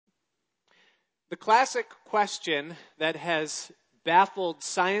The classic question that has baffled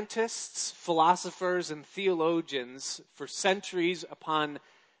scientists, philosophers, and theologians for centuries upon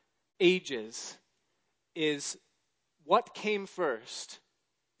ages is, what came first,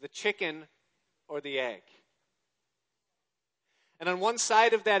 the chicken or the egg? And on one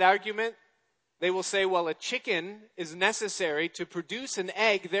side of that argument, they will say, well, a chicken is necessary to produce an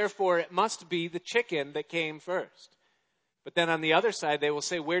egg, therefore it must be the chicken that came first. But then on the other side, they will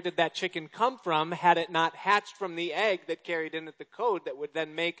say, where did that chicken come from had it not hatched from the egg that carried in it the code that would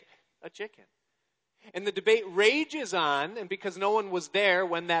then make a chicken? And the debate rages on, and because no one was there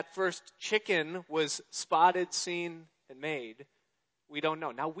when that first chicken was spotted, seen, and made, we don't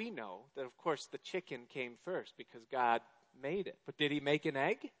know. Now we know that, of course, the chicken came first because God made it. But did he make an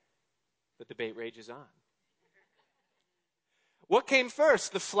egg? The debate rages on. What came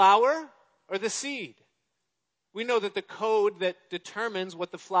first, the flour or the seed? We know that the code that determines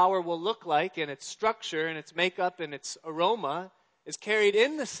what the flour will look like and its structure and its makeup and its aroma is carried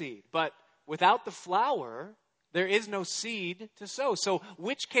in the seed. But without the flour, there is no seed to sow. So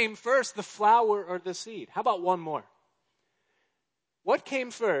which came first, the flour or the seed? How about one more? What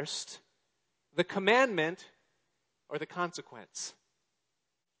came first, the commandment or the consequence?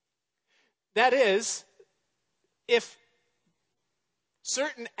 That is, if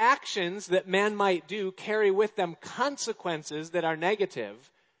certain actions that man might do carry with them consequences that are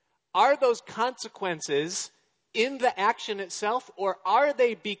negative, are those consequences in the action itself, or are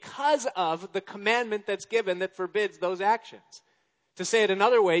they because of the commandment that's given that forbids those actions? To say it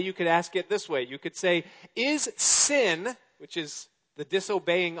another way, you could ask it this way. You could say, is sin, which is the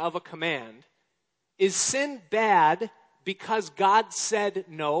disobeying of a command, is sin bad because God said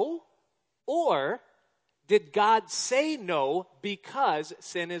no? Or did God say no because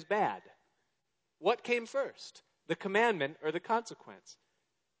sin is bad? What came first, the commandment or the consequence?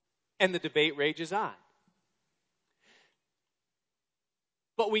 And the debate rages on.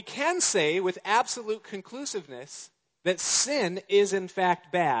 But we can say with absolute conclusiveness that sin is in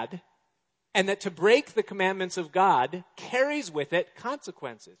fact bad, and that to break the commandments of God carries with it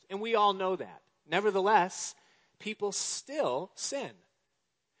consequences. And we all know that. Nevertheless, people still sin.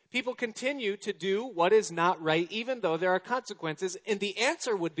 People continue to do what is not right, even though there are consequences. And the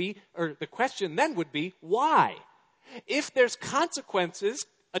answer would be, or the question then would be, why? If there's consequences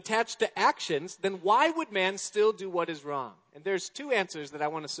attached to actions, then why would man still do what is wrong? And there's two answers that I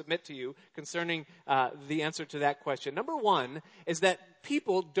want to submit to you concerning the answer to that question. Number one is that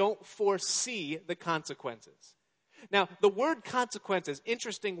people don't foresee the consequences. Now, the word consequences,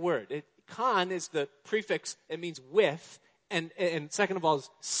 interesting word. Con is the prefix, it means with. And second of all, is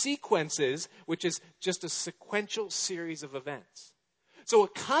sequences, which is just a sequential series of events. So a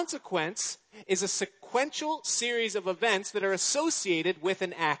consequence is a sequential series of events that are associated with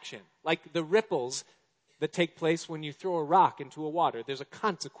an action, like the ripples that take place when you throw a rock into a water. There's a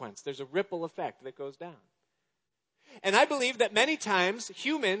consequence. There's a ripple effect that goes down. And I believe that many times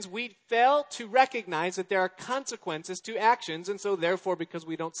humans, we fail to recognize that there are consequences to actions, and so therefore, because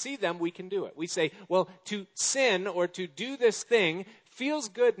we don't see them, we can do it. We say, well, to sin or to do this thing feels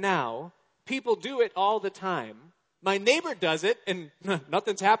good now. People do it all the time. My neighbor does it, and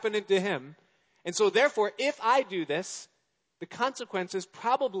nothing's happening to him. And so therefore, if I do this, the consequences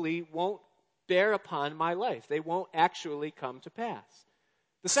probably won't bear upon my life. They won't actually come to pass.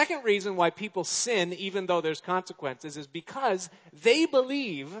 The second reason why people sin, even though there's consequences, is because they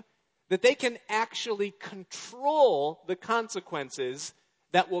believe that they can actually control the consequences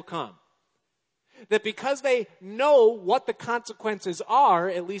that will come. That because they know what the consequences are,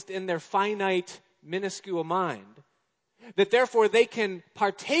 at least in their finite, minuscule mind, that therefore they can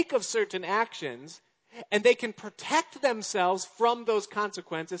partake of certain actions and they can protect themselves from those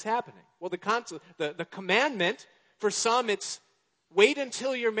consequences happening. Well, the commandment, for some, it's wait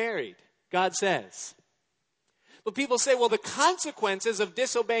until you're married, God says. But people say, well, the consequences of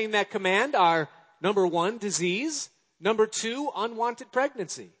disobeying that command are, number one, disease. Number two, unwanted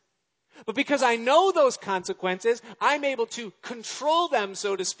pregnancy. But because I know those consequences, I'm able to control them,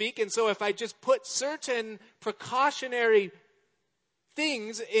 so to speak. And so if I just put certain precautionary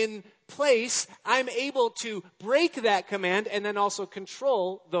things in place, I'm able to break that command and then also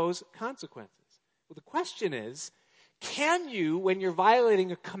control those consequences. Well, the question is, can you, when you're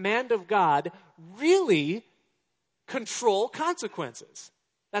violating a command of God, really control consequences?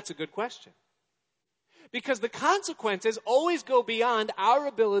 That's a good question. Because the consequences always go beyond our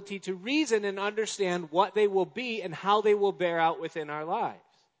ability to reason and understand what they will be and how they will bear out within our lives.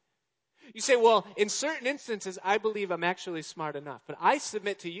 You say, well, in certain instances, I believe I'm actually smart enough. But I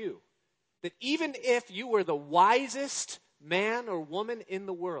submit to you that even if you were the wisest man or woman in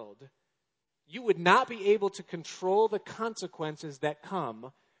the world, you would not be able to control the consequences that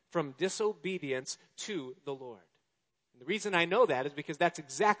come from disobedience to the Lord. And the reason I know that is because that's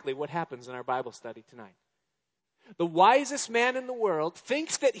exactly what happens in our Bible study tonight. The wisest man in the world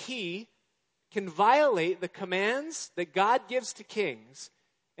thinks that he can violate the commands that God gives to kings,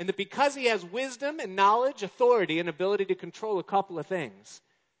 and that because he has wisdom and knowledge, authority, and ability to control a couple of things,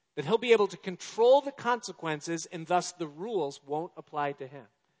 that he'll be able to control the consequences, and thus the rules won't apply to him.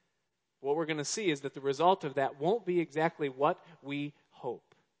 What we're going to see is that the result of that won't be exactly what we hope.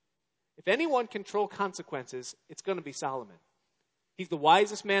 If anyone can control consequences, it's going to be Solomon. He's the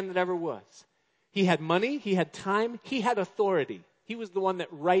wisest man that ever was. He had money, he had time, he had authority. He was the one that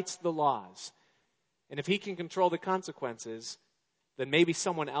writes the laws. And if he can control the consequences, then maybe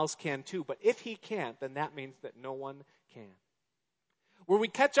someone else can too. But if he can't, then that means that no one can. Where we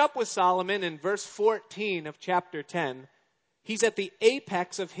catch up with Solomon in verse 14 of chapter 10, he's at the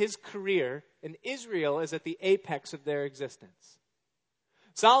apex of his career, and Israel is at the apex of their existence.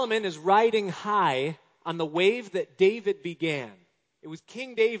 Solomon is riding high on the wave that David began. It was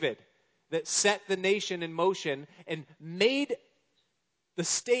King David that set the nation in motion and made the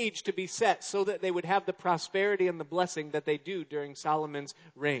stage to be set so that they would have the prosperity and the blessing that they do during Solomon's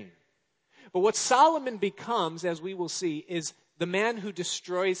reign. But what Solomon becomes, as we will see, is the man who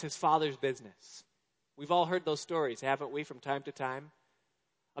destroys his father's business. We've all heard those stories, haven't we, from time to time?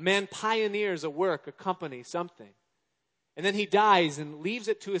 A man pioneers a work, a company, something. And then he dies and leaves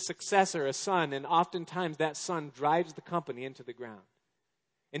it to a successor, a son, and oftentimes that son drives the company into the ground.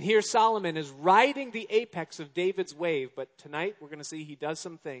 And here Solomon is riding the apex of David's wave, but tonight we're going to see he does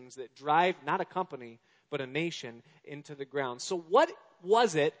some things that drive not a company, but a nation into the ground. So what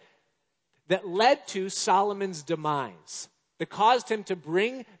was it that led to Solomon's demise, that caused him to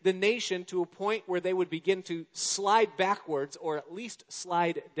bring the nation to a point where they would begin to slide backwards or at least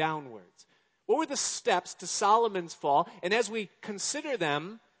slide downwards? What were the steps to Solomon's fall? And as we consider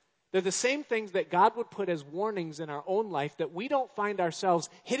them, they're the same things that God would put as warnings in our own life, that we don't find ourselves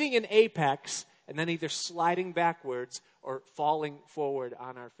hitting an apex and then either sliding backwards or falling forward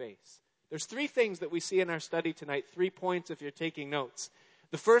on our face. There's three things that we see in our study tonight, 3 points if you're taking notes.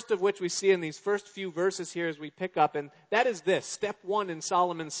 The first of which we see in these first few verses here as we pick up, and that is this. Step 1 in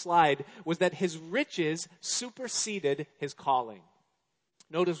Solomon's slide was that his riches superseded his calling.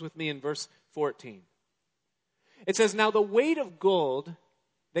 Notice with me in verse 14. It says, "Now the weight of gold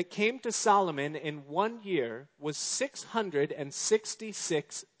that came to Solomon in 1 year was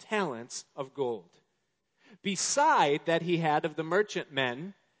 666 talents of gold. Beside that he had of the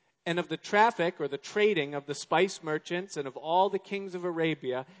merchantmen and of the traffic or the trading of the spice merchants and of all the kings of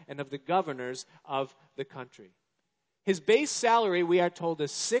Arabia and of the governors of the country." His base salary, we are told,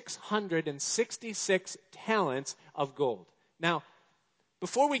 is 666 talents of gold. Now,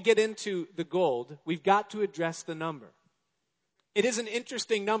 before we get into the gold, we've got to address the number. It is an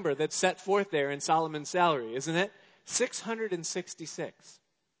interesting number that's set forth there in Solomon's salary, isn't it? 666.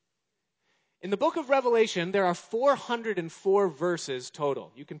 In the book of Revelation, there are 404 verses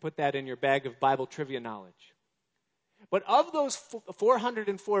total. You can put that in your bag of Bible trivia knowledge. But of those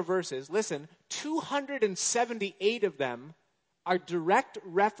 404 verses, listen, 278 of them are direct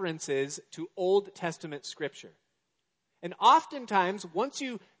references to Old Testament scripture. And oftentimes, once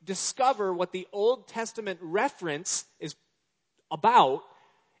you discover what the Old Testament reference is about,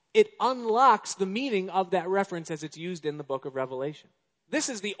 it unlocks the meaning of that reference as it's used in the book of Revelation. This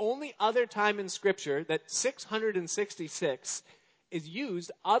is the only other time in Scripture that 666 is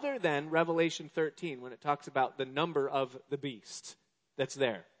used other than Revelation 13 when it talks about the number of the beast that's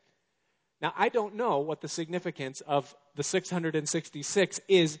there. Now, I don't know what the significance of the 666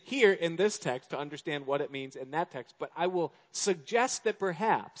 is here in this text to understand what it means in that text, but I will suggest that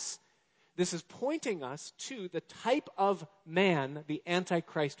perhaps this is pointing us to the type of man the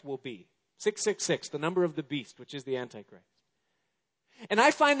Antichrist will be. 666, the number of the beast, which is the Antichrist. And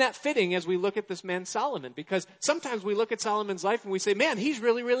I find that fitting as we look at this man Solomon, because sometimes we look at Solomon's life and we say, man, he's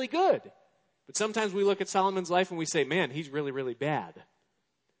really, really good. But sometimes we look at Solomon's life and we say, man, he's really, really bad.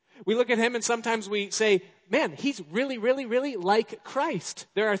 We look at him and sometimes we say, man, he's really, really, really like Christ.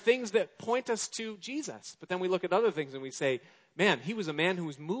 There are things that point us to Jesus. But then we look at other things and we say, man, he was a man who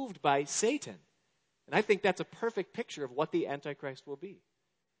was moved by Satan. And I think that's a perfect picture of what the Antichrist will be.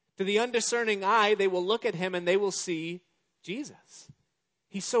 To the undiscerning eye, they will look at him and they will see Jesus.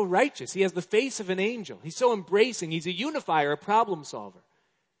 He's so righteous. He has the face of an angel. He's so embracing. He's a unifier, a problem solver.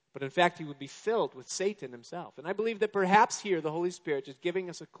 But in fact, he would be filled with Satan himself. And I believe that perhaps here the Holy Spirit is giving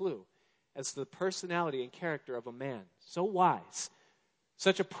us a clue as to the personality and character of a man so wise,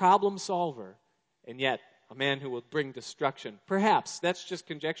 such a problem solver, and yet a man who will bring destruction. Perhaps. That's just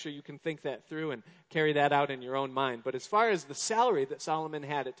conjecture. You can think that through and carry that out in your own mind. But as far as the salary that Solomon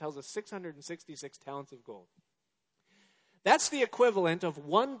had, it tells us 666 talents of gold. That's the equivalent of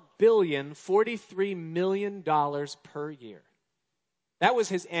 $1,043,000,000 per year. That was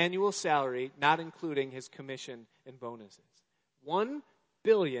his annual salary, not including his commission and bonuses.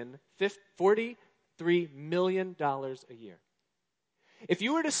 $1,043,000,000 a year. If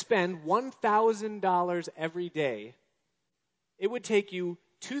you were to spend $1,000 every day, it would take you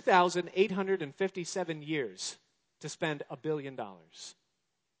 2,857 years to spend $1 billion.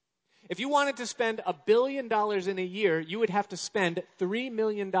 If you wanted to spend $1 billion in a year, you would have to spend $3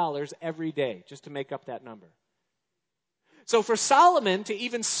 million every day just to make up that number. So for Solomon to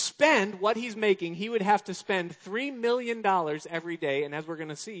even spend what he's making, he would have to spend $3 million every day, and as we're going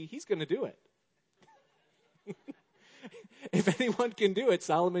to see, he's going to do it. If anyone can do it,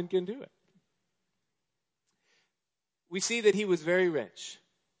 Solomon can do it. We see that he was very rich.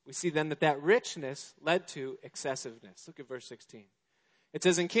 We see then that richness led to excessiveness. Look at verse 16. It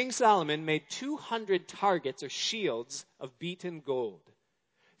says, and King Solomon made 200 targets or shields of beaten gold.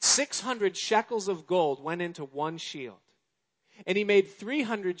 600 shekels of gold went into one shield. And he made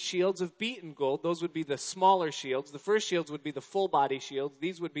 300 shields of beaten gold. Those would be the smaller shields. The first shields would be the full body shields.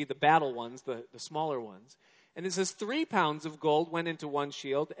 These would be the battle ones, the smaller ones. And it says 3 pounds of gold went into one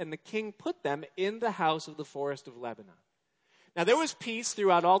shield, and the king put them in the house of the forest of Lebanon. Now there was peace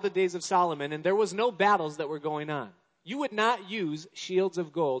throughout all the days of Solomon, and there was no battles that were going on. You would not use shields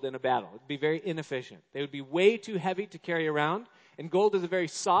of gold in a battle. It would be very inefficient. They would be way too heavy to carry around, and gold is a very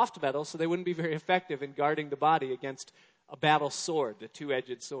soft metal, so they wouldn't be very effective in guarding the body against a battle sword, the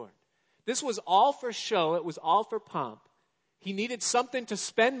two-edged sword. This was all for show. It was all for pomp. He needed something to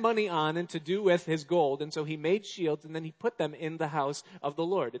spend money on and to do with his gold, and so he made shields, and then he put them in the house of the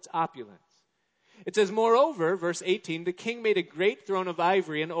Lord. It's opulence. It says, moreover, verse 18, the king made a great throne of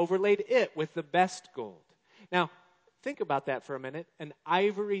ivory and overlaid it with the best gold. Now, think about that for a minute. An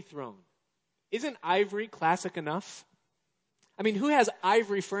ivory throne. Isn't ivory classic enough? I mean, who has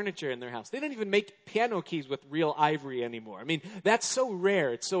ivory furniture in their house? They don't even make piano keys with real ivory anymore. I mean, that's so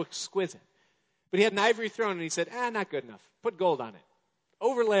rare. It's so exquisite. But he had an ivory throne, and he said, not good enough. Put gold on it.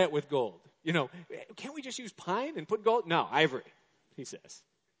 Overlay it with gold. You know, can't we just use pine and put gold? No, ivory, he says.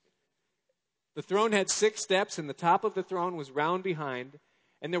 The throne had 6 steps, and the top of the throne was round behind,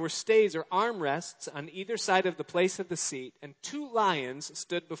 and there were stays or armrests on either side of the place of the seat, and 2 lions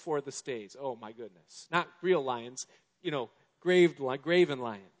stood before the stays. Oh, my goodness. Not real lions, graven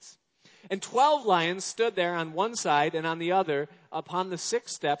lions. And 12 lions stood there on one side, and on the other, upon the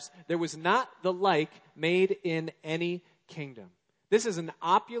 6 steps, there was not the like made in any kingdom. This is an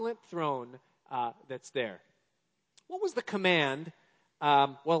opulent throne that's there. What was the command?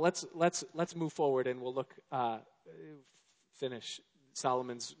 Let's move forward, and we'll look finish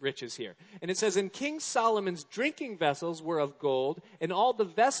Solomon's riches here. And it says, and King Solomon's drinking vessels were of gold, and all the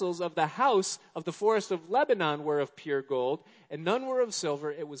vessels of the house of the forest of Lebanon were of pure gold, and none were of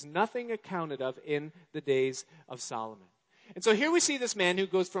silver. It was nothing accounted of in the days of Solomon. And so here we see this man who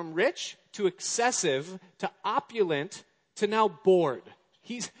goes from rich to excessive to opulent to now bored.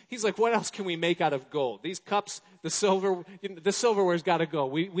 He's like, what else can we make out of gold? These cups, the silverware's got to go.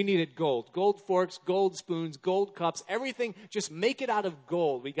 We needed gold. Gold forks, gold spoons, gold cups, everything. Just make it out of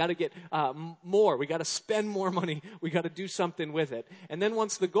gold. We got to get more. We got to spend more money. We got to do something with it. And then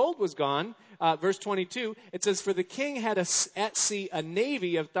once the gold was gone, verse 22, it says, for the king had at sea a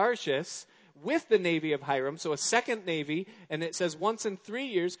navy of Tarshish with the navy of Hiram, so a second navy, and it says once in 3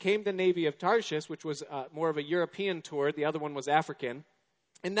 years came the navy of Tarshish, which was more of a European tour. The other one was African.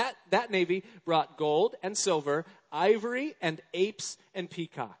 And that navy brought gold and silver, ivory and apes and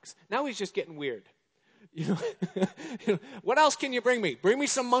peacocks. Now he's just getting weird. What else can you bring me? Bring me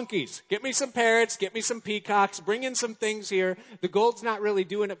some monkeys. Get me some parrots. Get me some peacocks. Bring in some things here. The gold's not really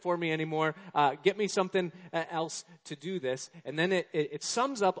doing it for me anymore. Get me something else to do this. And then it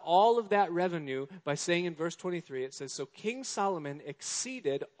sums up all of that revenue by saying in verse 23, it says, so King Solomon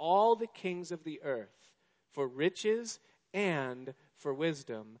exceeded all the kings of the earth for riches and for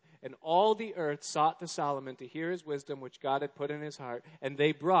wisdom, and all the earth sought to Solomon to hear his wisdom which God had put in his heart, and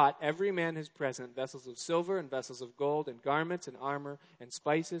they brought every man his present, vessels of silver and vessels of gold, and garments and armor, and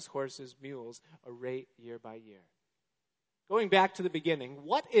spices, horses, mules, a rate year by year. Going back to the beginning,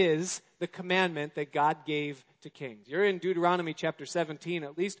 what is the commandment that God gave to kings? You're in Deuteronomy chapter 17,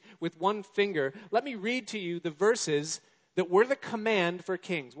 at least with one finger. Let me read to you the verses that were the command for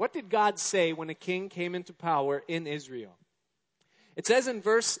kings. What did God say when a king came into power in Israel? It says in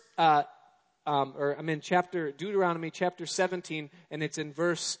Deuteronomy chapter 17, and it's in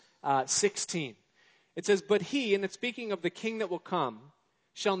verse 16. It says, but he, and it's speaking of the king that will come,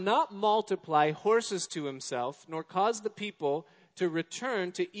 shall not multiply horses to himself, nor cause the people to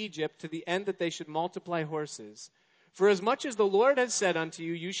return to Egypt to the end that they should multiply horses. For as much as the Lord has said unto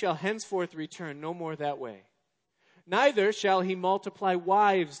you, you shall henceforth return no more that way. Neither shall he multiply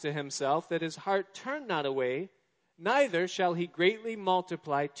wives to himself, that his heart turn not away. Neither shall he greatly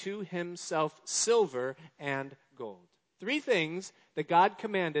multiply to himself silver and gold. 3 things that God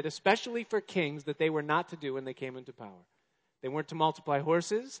commanded, especially for kings, that they were not to do when they came into power. They weren't to multiply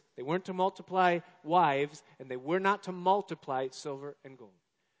horses, they weren't to multiply wives, and they were not to multiply silver and gold.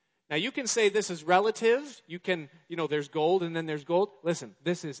 Now you can say this is relative. You can, there's gold and then there's gold. Listen,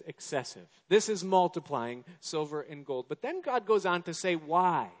 this is excessive. This is multiplying silver and gold. But then God goes on to say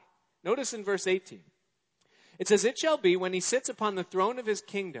why. Notice in verse 18. It says, it shall be when he sits upon the throne of his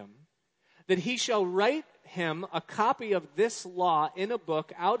kingdom that he shall write him a copy of this law in a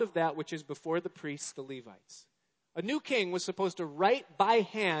book out of that which is before the priests, the Levites. A new king was supposed to write by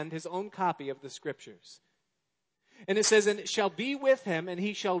hand his own copy of the scriptures. And it says, and it shall be with him, and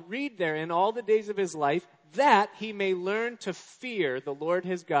he shall read therein all the days of his life, that he may learn to fear the Lord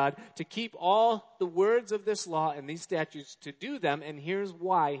his God, to keep all the words of this law and these statutes, to do them. And here's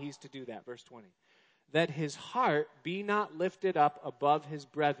why he's to do that, verse 20. That his heart be not lifted up above his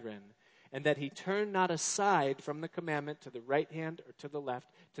brethren, and that he turn not aside from the commandment to the right hand or to the left,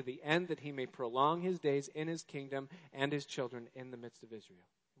 to the end that he may prolong his days in his kingdom and his children in the midst of Israel.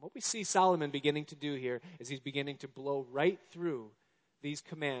 What we see Solomon beginning to do here is he's beginning to blow right through these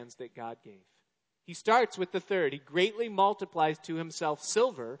commands that God gave. He starts with the third. He greatly multiplies to himself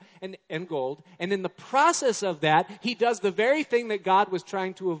silver and gold, and in the process of that, he does the very thing that God was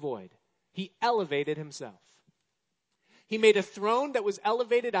trying to avoid. He elevated himself. He made a throne that was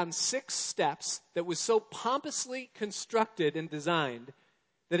elevated on 6 steps, that was so pompously constructed and designed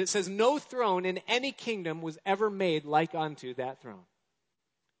that it says no throne in any kingdom was ever made like unto that throne.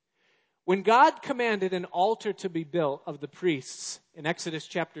 When God commanded an altar to be built of the priests in Exodus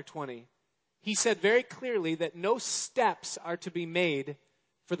chapter 20, he said very clearly that no steps are to be made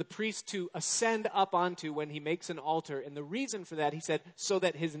for the priest to ascend up onto when he makes an altar. And the reason for that, he said, so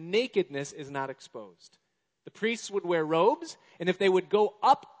that his nakedness is not exposed. The priests would wear robes, and if they would go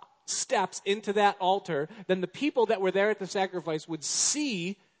up steps into that altar, then the people that were there at the sacrifice would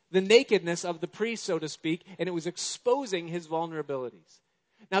see the nakedness of the priest, so to speak, and it was exposing his vulnerabilities.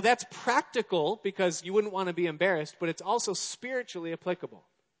 Now that's practical because you wouldn't want to be embarrassed, but it's also spiritually applicable.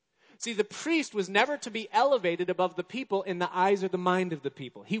 See, the priest was never to be elevated above the people in the eyes or the mind of the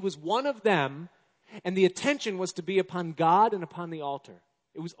people. He was one of them, and the attention was to be upon God and upon the altar.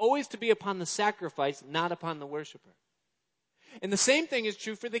 It was always to be upon the sacrifice, not upon the worshiper. And the same thing is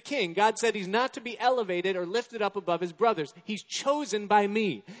true for the king. God said he's not to be elevated or lifted up above his brothers. He's chosen by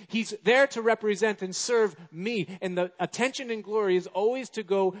me. He's there to represent and serve me. And the attention and glory is always to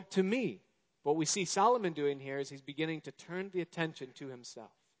go to me. What we see Solomon doing here is he's beginning to turn the attention to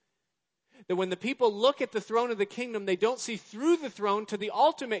himself. That when the people look at the throne of the kingdom, they don't see through the throne to the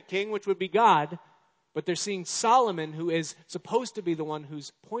ultimate king, which would be God, but they're seeing Solomon, who is supposed to be the one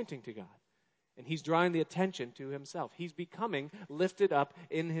who's pointing to God. And he's drawing the attention to himself. He's becoming lifted up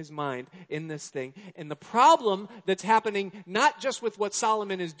in his mind in this thing. And the problem that's happening, not just with what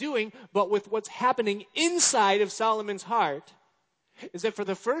Solomon is doing, but with what's happening inside of Solomon's heart, is that for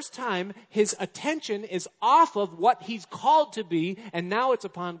the first time, his attention is off of what he's called to be, and now it's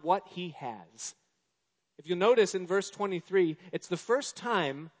upon what he has. If you'll notice in verse 23, it's the first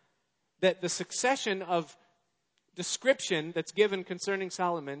time that the succession of description that's given concerning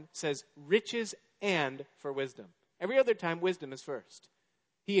Solomon says riches and for wisdom. Every other time, wisdom is first.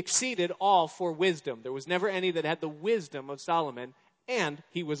 He exceeded all for wisdom. There was never any that had the wisdom of Solomon, and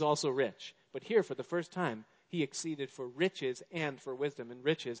he was also rich. But here, for the first time, he exceeded for riches and for wisdom, and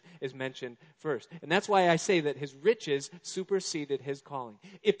riches is mentioned first. And that's why I say that his riches superseded his calling.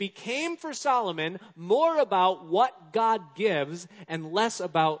 It became for Solomon more about what God gives and less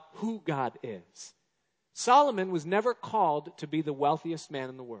about who God is. Solomon was never called to be the wealthiest man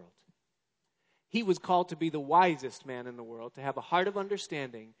in the world. He was called to be the wisest man in the world, to have a heart of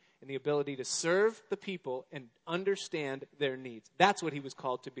understanding and the ability to serve the people and understand their needs. That's what he was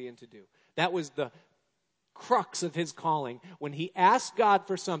called to be and to do. That was the crux of his calling. When he asked God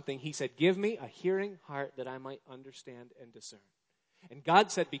for something, he said, give me a hearing heart that I might understand and discern. And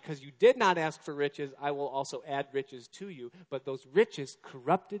God said, because you did not ask for riches, I will also add riches to you. But those riches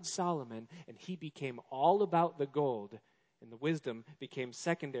corrupted Solomon, and he became all about the gold, and the wisdom became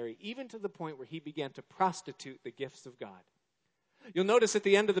secondary, even to the point where he began to prostitute the gifts of God. You'll notice at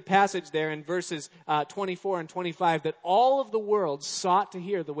the end of the passage there in verses 24 and 25 that all of the world sought to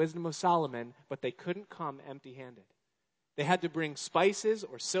hear the wisdom of Solomon, but they couldn't come empty-handed. They had to bring spices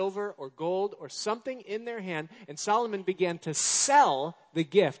or silver or gold or something in their hand, and Solomon began to sell the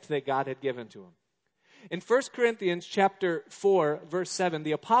gift that God had given to him. In 1 Corinthians chapter 4, verse 7,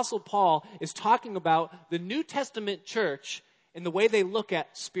 the Apostle Paul is talking about the New Testament church and the way they look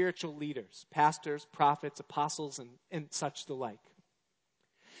at spiritual leaders, pastors, prophets, apostles, and such the like.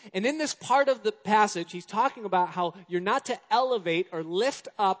 And in this part of the passage, he's talking about how you're not to elevate or lift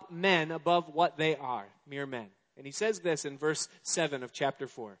up men above what they are, mere men. And he says this in verse 7 of chapter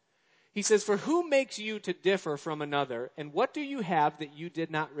 4. He says, "For who makes you to differ from another, and what do you have that you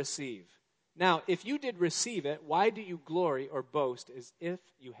did not receive? Now, if you did receive it, why do you glory or boast as if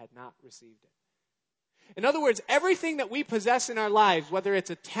you had not received it?" In other words, everything that we possess in our lives, whether it's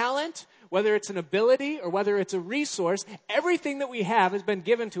a talent, whether it's an ability, or whether it's a resource, everything that we have has been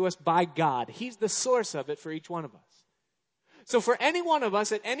given to us by God. He's the source of it for each one of us. So for any one of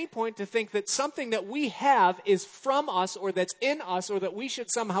us at any point to think that something that we have is from us or that's in us or that we should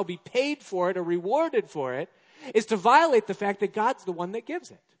somehow be paid for it or rewarded for it is to violate the fact that God's the one that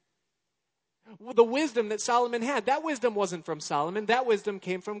gives it. The wisdom that Solomon had, that wisdom wasn't from Solomon. That wisdom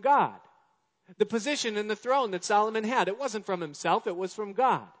came from God. The position in the throne that Solomon had, it wasn't from himself, it was from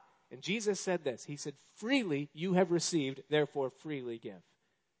God. And Jesus said this. He said, "Freely you have received, therefore freely give."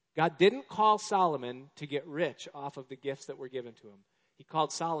 God didn't call Solomon to get rich off of the gifts that were given to him. He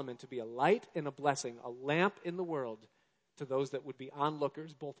called Solomon to be a light and a blessing, a lamp in the world to those that would be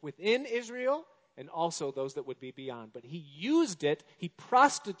onlookers, both within Israel and also those that would be beyond. But he used it, he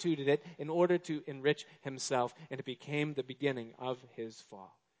prostituted it in order to enrich himself, and it became the beginning of his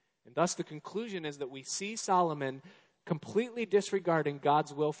fall. And thus the conclusion is that we see Solomon completely disregarding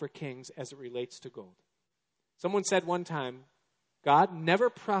God's will for kings as it relates to gold. Someone said one time, "God,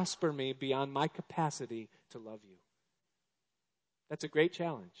 never prosper me beyond my capacity to love you." That's a great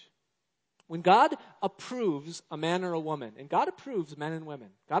challenge. When God approves a man or a woman, and God approves men and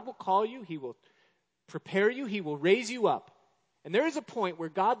women, God will call you, he will prepare you, he will raise you up. And there is a point where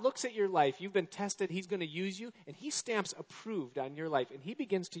God looks at your life, you've been tested, he's going to use you, and he stamps approved on your life, and he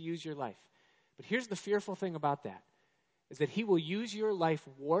begins to use your life. But here's the fearful thing about that, is that he will use your life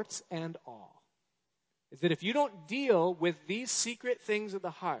warts and all. Is that if you don't deal with these secret things of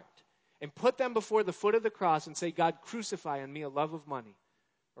the heart and put them before the foot of the cross and say, "God, crucify in me a love of money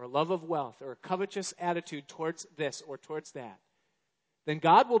or a love of wealth or a covetous attitude towards this or towards that," then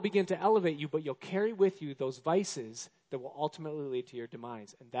God will begin to elevate you, but you'll carry with you those vices that will ultimately lead to your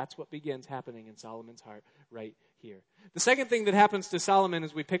demise. And that's what begins happening in Solomon's heart right here. The second thing that happens to Solomon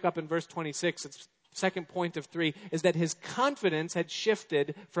as we pick up in verse 26, it's second point of 3, is that his confidence had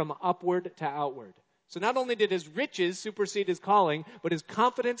shifted from upward to outward. So not only did his riches supersede his calling, but his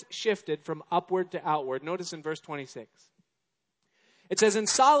confidence shifted from upward to outward. Notice in verse 26. It says, "And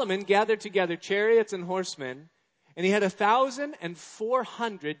Solomon gathered together chariots and horsemen, and he had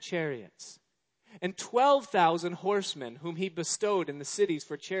 1,400 chariots, and 12,000 horsemen, whom he bestowed in the cities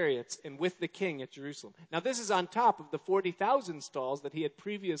for chariots and with the king at Jerusalem." Now this is on top of the 40,000 stalls that he had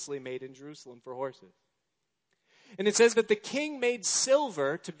previously made in Jerusalem for horses. And it says that the king made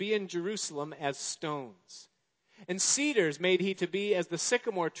silver to be in Jerusalem as stones, and cedars made he to be as the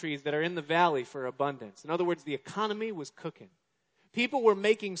sycamore trees that are in the valley for abundance. In other words, the economy was cooking. People were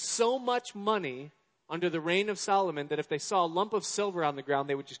making so much money under the reign of Solomon that if they saw a lump of silver on the ground,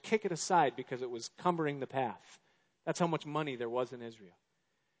 they would just kick it aside because it was cumbering the path. That's how much money there was in Israel.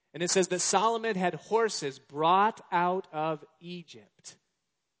 And it says that Solomon had horses brought out of Egypt.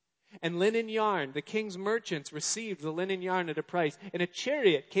 And linen yarn, the king's merchants received the linen yarn at a price. And a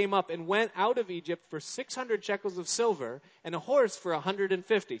chariot came up and went out of Egypt for 600 shekels of silver, and a horse for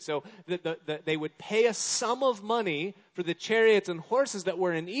 150. So they would pay a sum of money for the chariots and horses that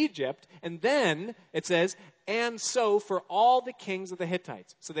were in Egypt. And then it says, "and so for all the kings of the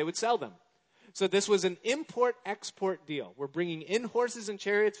Hittites." So they would sell them. So this was an import-export deal. We're bringing in horses and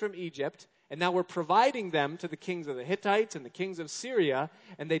chariots from Egypt, and now we're providing them to the kings of the Hittites and the kings of Syria,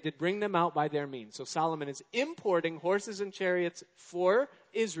 and they did bring them out by their means. So Solomon is importing horses and chariots for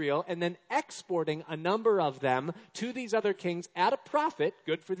Israel and then exporting a number of them to these other kings at a profit,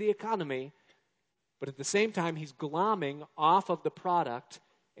 good for the economy, but at the same time he's glomming off of the product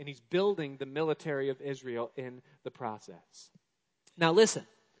and he's building the military of Israel in the process. Now listen,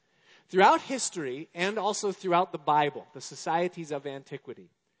 throughout history and also throughout the Bible, the societies of antiquity,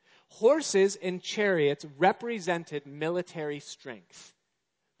 horses and chariots represented military strength.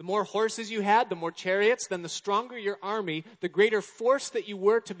 The more horses you had, the more chariots, then the stronger your army, the greater force that you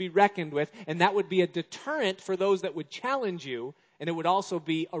were to be reckoned with, and that would be a deterrent for those that would challenge you, And it would also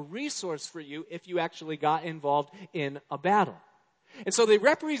be a resource for you if you actually got involved in a battle. And so they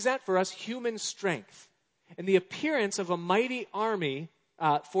represent for us human strength and the appearance of a mighty army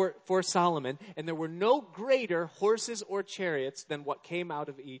for Solomon. And there were no greater horses or chariots than what came out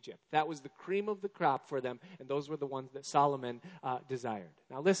of Egypt. That was the cream of the crop for them, and those were the ones that Solomon desired.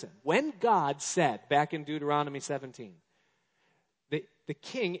 Now listen, when God said back in Deuteronomy 17, the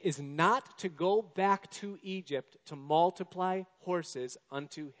king is not to go back to Egypt to multiply horses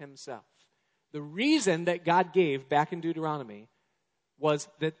unto himself. The reason that God gave back in Deuteronomy was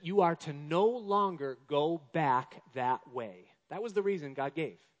that you are to no longer go back that way. That was the reason God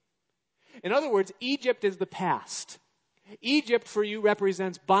gave. In other words, Egypt is the past. Egypt for you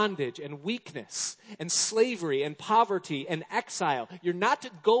represents bondage and weakness and slavery and poverty and exile. You're not to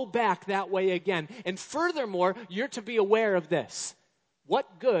go back that way again. And furthermore, you're to be aware of this.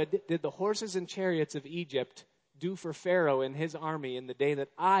 What good did the horses and chariots of Egypt do for Pharaoh and his army in the day that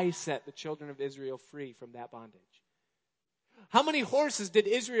I set the children of Israel free from that bondage? How many horses did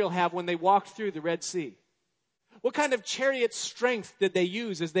Israel have when they walked through the Red Sea? What kind of chariot strength did they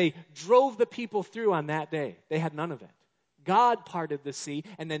use as they drove the people through on that day? They had none of it. God parted the sea,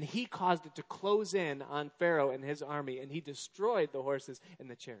 and then he caused it to close in on Pharaoh and his army, and he destroyed the horses and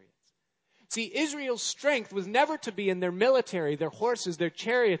the chariots. See, Israel's strength was never to be in their military, their horses, their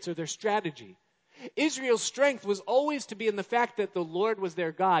chariots, or their strategy. Israel's strength was always to be in the fact that the Lord was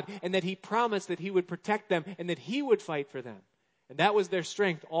their God, and that he promised that he would protect them, and that he would fight for them. And that was their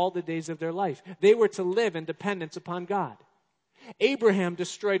strength all the days of their life. They were to live in dependence upon God. Abraham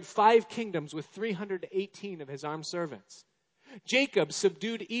destroyed 5 kingdoms with 318 of his armed servants. Jacob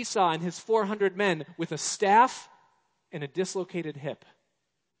subdued Esau and his 400 men with a staff and a dislocated hip.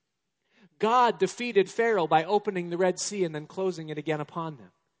 God defeated Pharaoh by opening the Red Sea and then closing it again upon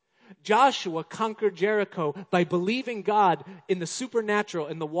them. Joshua conquered Jericho by believing God in the supernatural,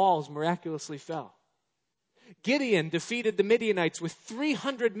 and the walls miraculously fell. Gideon defeated the Midianites with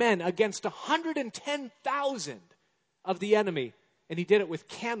 300 men against 110,000 of the enemy, and he did it with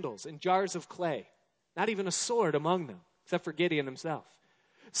candles and jars of clay. Not even a sword among them, except for Gideon himself.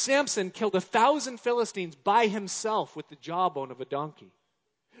 Samson killed 1,000 Philistines by himself with the jawbone of a donkey.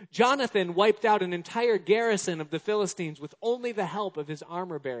 Jonathan wiped out an entire garrison of the Philistines with only the help of his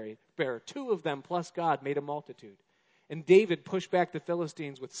armor bearer. 2 of them plus God made a multitude. And David pushed back the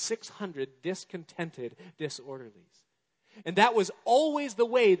Philistines with 600 discontented disorderlies. And that was always the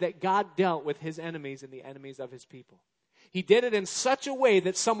way that God dealt with his enemies and the enemies of his people. He did it in such a way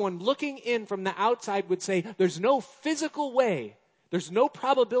that someone looking in from the outside would say, there's no physical way, there's no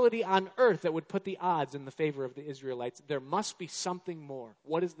probability on earth that would put the odds in the favor of the Israelites. There must be something more.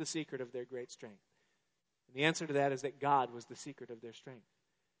 What is the secret of their great strength? And the answer to that is that God was the secret of their strength.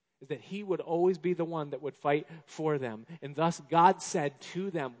 Is that he would always be the one that would fight for them. And thus God said to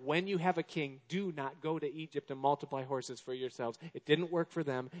them, when you have a king, do not go to Egypt and multiply horses for yourselves. It didn't work for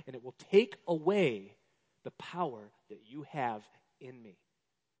them, and it will take away the power that you have in me.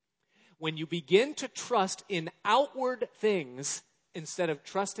 When you begin to trust in outward things instead of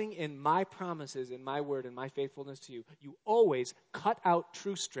trusting in my promises, in my word, and my faithfulness to you, you always cut out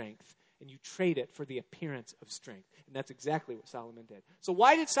true strength and you trade it for the appearance of strength. And that's exactly what Solomon did. So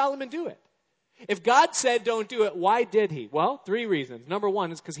why did Solomon do it? If God said don't do it, why did he? Well, 3 reasons. Number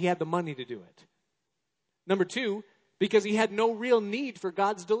 1 is because he had the money to do it. Number 2, because he had no real need for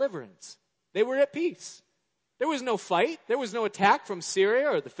God's deliverance. They were at peace. There was no fight. There was no attack from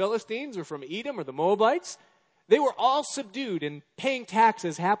Syria or the Philistines or from Edom or the Moabites. They were all subdued and paying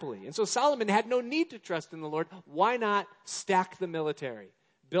taxes happily. And so Solomon had no need to trust in the Lord. Why not stack the military,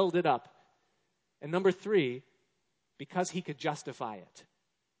 build it up? And number 3, because he could justify it.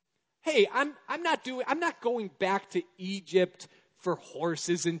 Hey, I'm not going back to Egypt for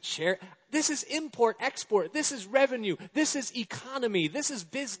horses and chariots. This is import, export. This is revenue. This is economy. This is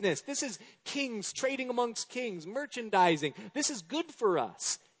business. This is kings trading amongst kings, merchandising. This is good for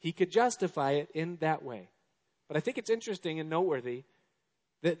us. He could justify it in that way. But I think it's interesting and noteworthy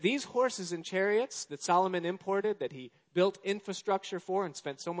that these horses and chariots that Solomon imported, that he built infrastructure for and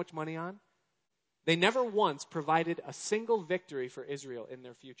spent so much money on, they never once provided a single victory for Israel in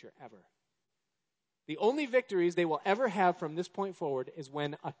their future, ever. The only victories they will ever have from this point forward is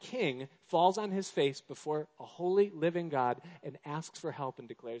when a king falls on his face before a holy, living God and asks for help and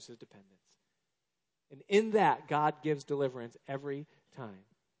declares his dependence. And in that, God gives deliverance every time.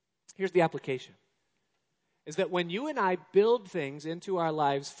 Here's the application. Is that when you and I build things into our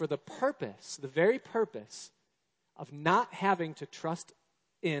lives for the purpose, the very purpose of not having to trust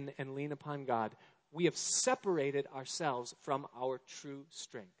in and lean upon God, we have separated ourselves from our true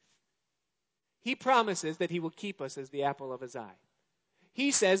strength. He promises that he will keep us as the apple of his eye.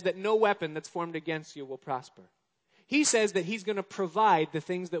 He says that no weapon that's formed against you will prosper. He says that he's going to provide the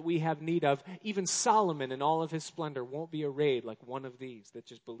things that we have need of. Even Solomon in all of his splendor won't be arrayed like one of these that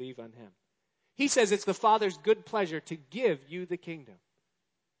just believe on him. He says it's the Father's good pleasure to give you the kingdom.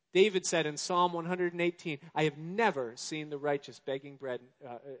 David said in Psalm 118, I have never seen the righteous begging bread,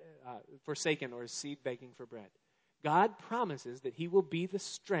 forsaken, or his seed begging for bread. God promises that he will be the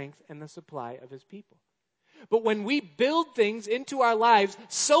strength and the supply of his people. But when we build things into our lives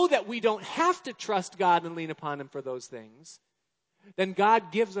so that we don't have to trust God and lean upon him for those things, then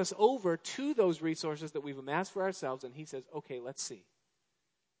God gives us over to those resources that we've amassed for ourselves, and he says, okay, let's see.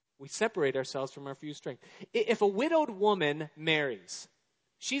 We separate ourselves from our few strength. If a widowed woman marries,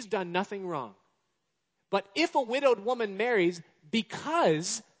 she's done nothing wrong. But if a widowed woman marries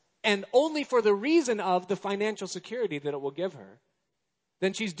because, and only for the reason of the financial security that it will give her,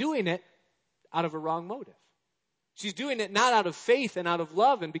 then she's doing it out of a wrong motive. She's doing it not out of faith and out of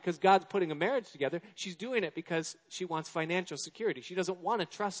love and because God's putting a marriage together. She's doing it because she wants financial security. She doesn't want to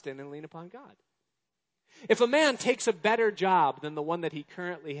trust in and lean upon God. If a man takes a better job than the one that he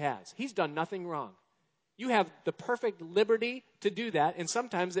currently has, he's done nothing wrong. You have the perfect liberty to do that, and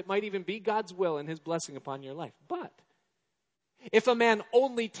sometimes it might even be God's will and his blessing upon your life. But if a man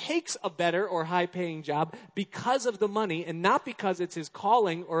only takes a better or high-paying job because of the money and not because it's his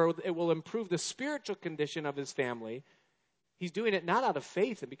calling or it will improve the spiritual condition of his family, he's doing it not out of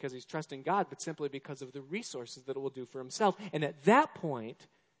faith and because he's trusting God, but simply because of the resources that it will do for himself. And at that point,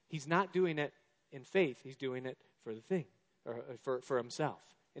 he's not doing it in faith. He's doing it for the thing, or for himself.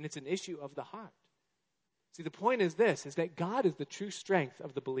 And it's an issue of the heart. See, the point is this, is that God is the true strength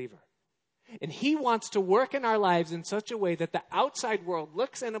of the believer. And he wants to work in our lives in such a way that the outside world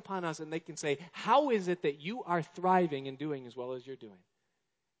looks in upon us and they can say, how is it that you are thriving and doing as well as you're doing?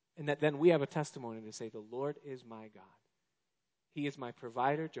 And that then we have a testimony to say, the Lord is my God. He is my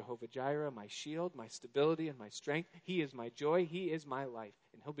provider, Jehovah Jireh, my shield, my stability, and my strength. He is my joy. He is my life.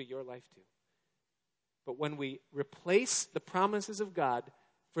 And he'll be your life too. But when we replace the promises of God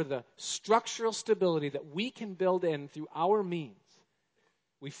for the structural stability that we can build in through our means,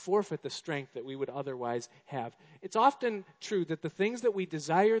 we forfeit the strength that we would otherwise have. It's often true that the things that we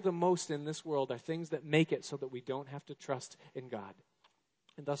desire the most in this world are things that make it so that we don't have to trust in God.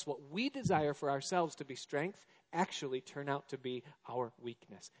 And thus what we desire for ourselves to be strength actually turn out to be our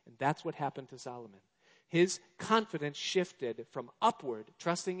weakness. And that's what happened to Solomon. His confidence shifted from upward,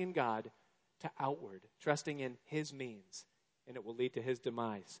 trusting in God, to outward, trusting in his means. And it will lead to his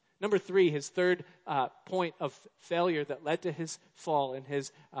demise. Number 3, his third point of failure that led to his fall and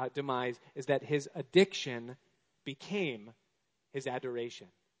his demise is that his addiction became his adoration.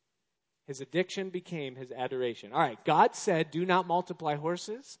 His addiction became his adoration. All right, God said, do not multiply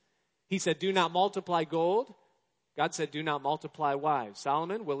horses. He said, do not multiply gold. God said, do not multiply wives.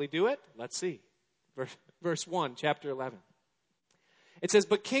 Solomon, will he do it? Let's see. Verse 1, chapter 11. It says,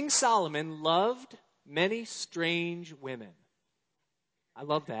 but King Solomon loved many strange women. I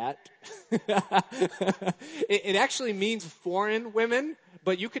love that. It actually means foreign women,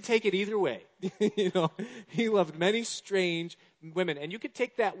 but you could take it either way. He loved many strange women. And you could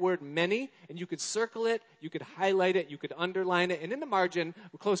take that word many, and you could circle it, you could highlight it, you could underline it, and in the margin,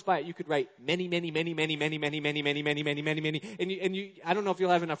 close by it, you could write many, many, many, many, many, many, many, many, many, many, many, many. And you, I don't know if you'll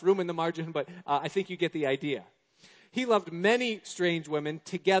have enough room in the margin, but I think you get the idea. He loved many strange women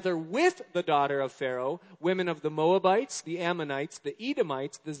together with the daughter of Pharaoh, women of the Moabites, the Ammonites, the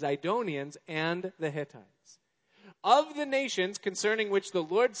Edomites, the Zidonians, and the Hittites. Of the nations concerning which the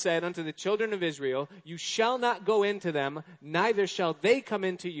Lord said unto the children of Israel, you shall not go into them, neither shall they come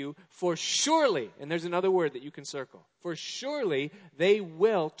into you, for surely, and there's another word that you can circle, for surely they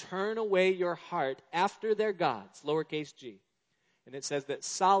will turn away your heart after their gods, lowercase g. And it says that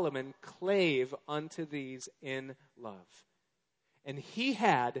Solomon clave unto these in love. And he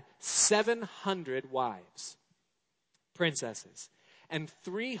had 700 wives, princesses, and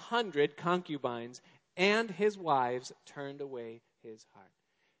 300 concubines, and his wives turned away his heart.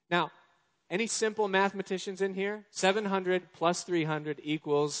 Now, any simple mathematicians in here? 700 plus 300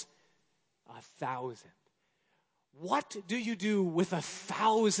 equals 1,000. What do you do with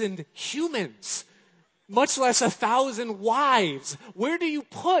 1,000 humans? Much less 1,000 wives. Where do you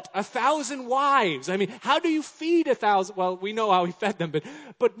put 1,000 wives? I mean, how do you feed 1,000? Well, we know how he fed them,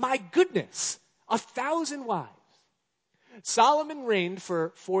 but my goodness, 1,000 wives. Solomon reigned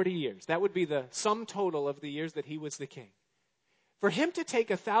for 40 years. That would be the sum total of the years that he was the king. For him to take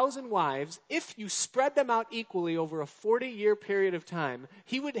 1,000 wives, if you spread them out equally over a 40-year period of time,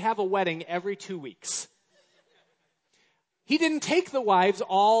 he would have a wedding every 2 weeks. He didn't take the wives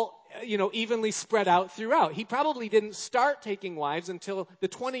all evenly spread out throughout. He probably didn't start taking wives until the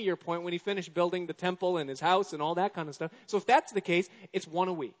 20-year point when he finished building the temple and his house and all that kind of stuff. So if that's the case, it's one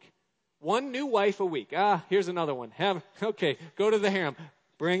a week. One new wife a week. Here's another one. Okay, go to the harem.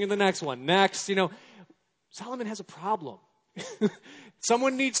 Bring in the next one. Next, Solomon has a problem.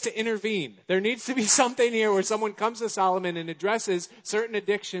 Someone needs to intervene. There needs to be something here where someone comes to Solomon and addresses certain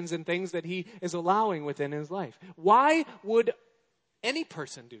addictions and things that he is allowing within his life. Why would any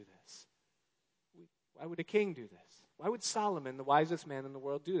person do this? Why would a king do this? Why would Solomon, the wisest man in the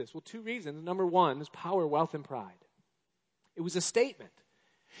world, do this? Well, two reasons. Number one is power, wealth, and pride. It was a statement.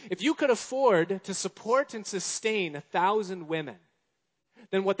 If you could afford to support and sustain 1,000 women,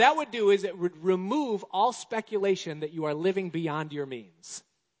 then what that would do is it would remove all speculation that you are living beyond your means.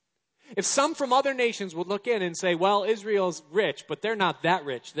 If some from other nations would look in and say, well, Israel's rich, but they're not that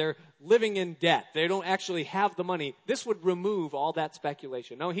rich. They're living in debt. They don't actually have the money. This would remove all that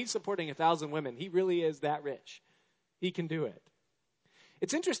speculation. No, he's supporting 1,000 women. He really is that rich. He can do it.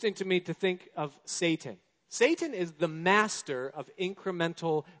 It's interesting to me to think of Satan. Satan is the master of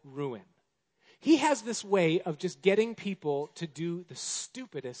incremental ruin. He has this way of just getting people to do the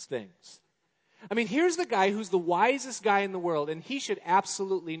stupidest things. I mean, here's the guy who's the wisest guy in the world, and he should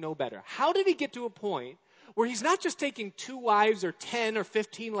absolutely know better. How did he get to a point where he's not just taking 2 wives or 10 or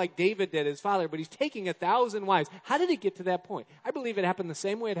 15 like David did, his father, but he's taking 1,000 wives? How did he get to that point? I believe it happened the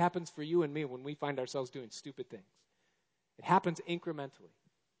same way it happens for you and me when we find ourselves doing stupid things. It happens incrementally.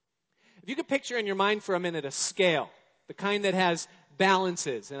 If you could picture in your mind for a minute a scale, the kind that has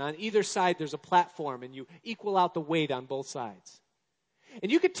balances, and on either side there's a platform, and you equal out the weight on both sides.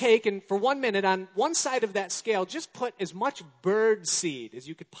 And you could take, and for 1 minute, on one side of that scale, just put as much bird seed as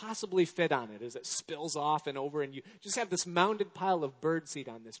you could possibly fit on it as it spills off and over, and you just have this mounded pile of bird seed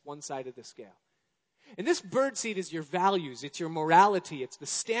on this one side of the scale. And this bird seed is your values, it's your morality, it's the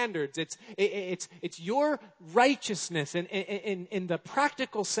standards, it's your righteousness in the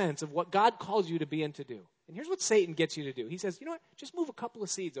practical sense of what God calls you to be and to do. And here's what Satan gets you to do. He says, you know what, just move a couple of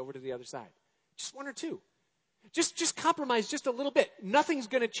seeds over to the other side. Just 1 or 2. Just compromise just a little bit. Nothing's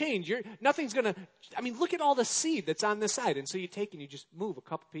going to change. Look at all the seed that's on this side. And so you take and you just move a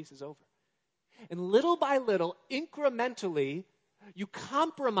couple pieces over. And little by little, incrementally, you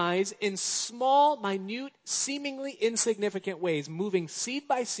compromise in small, minute, seemingly insignificant ways, moving seed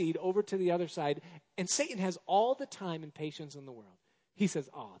by seed over to the other side. And Satan has all the time and patience in the world. He says,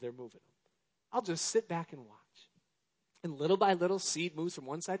 they're moving them. I'll just sit back and watch. And little by little, seed moves from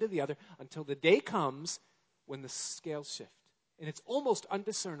one side to the other until the day comes when the scales shift. And it's almost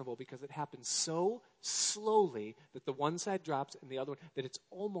undiscernible because it happens so slowly that the one side drops and the other one, that it's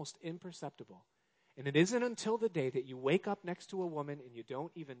almost imperceptible. And it isn't until the day that you wake up next to a woman and you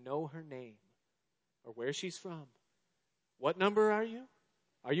don't even know her name or where she's from. What number are you?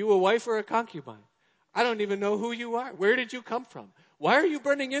 Are you a wife or a concubine? I don't even know who you are. Where did you come from? Why are you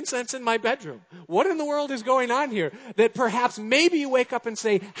burning incense in my bedroom? What in the world is going on here? That perhaps maybe you wake up and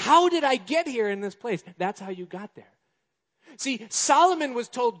say, how did I get here in this place? That's how you got there. See, Solomon was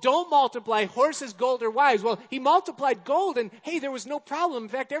told, don't multiply horses, gold, or wives. Well, he multiplied gold, and hey, there was no problem. In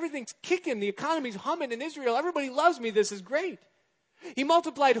fact, everything's kicking. The economy's humming in Israel. Everybody loves me. This is great. He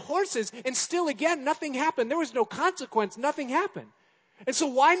multiplied horses, and still again, nothing happened. There was no consequence. Nothing happened. And so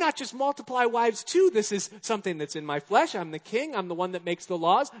why not just multiply wives too? This is something that's in my flesh. I'm the king. I'm the one that makes the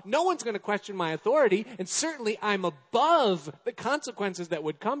laws. No one's going to question my authority. And certainly I'm above the consequences that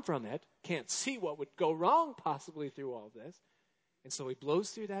would come from it. Can't see what would go wrong possibly through all this. And so he blows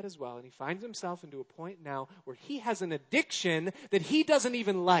through that as well. And he finds himself into a point now where he has an addiction that he doesn't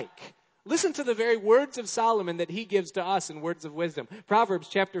even like. Listen to the very words of Solomon that he gives to us in words of wisdom. Proverbs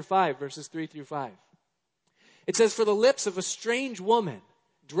chapter 5, verses 3 through 5. It says, for the lips of a strange woman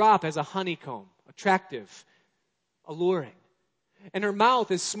drop as a honeycomb, attractive, alluring. And her mouth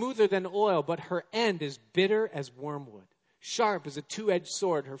is smoother than oil, but her end is bitter as wormwood. Sharp as a two-edged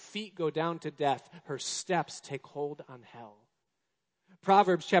sword, her feet go down to death. Her steps take hold on hell.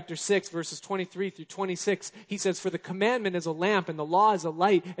 Proverbs chapter 6, verses 23 through 26, he says, for the commandment is a lamp, and the law is a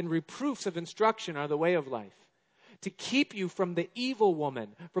light, and reproofs of instruction are the way of life. To keep you from the evil woman,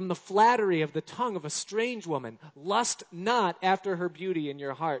 from the flattery of the tongue of a strange woman. Lust not after her beauty in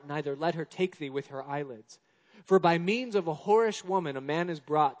your heart, neither let her take thee with her eyelids. For by means of a whorish woman a man is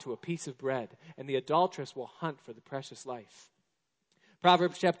brought to a piece of bread, and the adulteress will hunt for the precious life.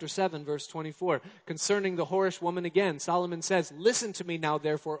 Proverbs chapter 7, verse 24, concerning the whorish woman again, Solomon says, listen to me now,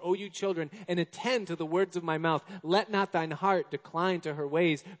 therefore, O you children, and attend to the words of my mouth. Let not thine heart decline to her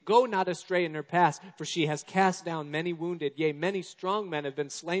ways. Go not astray in her paths, for she has cast down many wounded. Yea, many strong men have been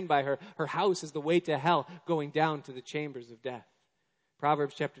slain by her. Her house is the way to hell, going down to the chambers of death.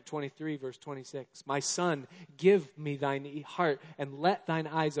 Proverbs chapter 23, verse 26. My son, give me thine heart and let thine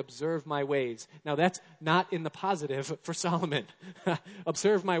eyes observe my ways. Now that's not in the positive for Solomon.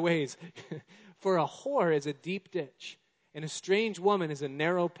 Observe my ways. For a whore is a deep ditch, and a strange woman is a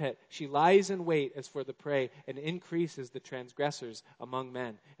narrow pit. She lies in wait as for the prey and increases the transgressors among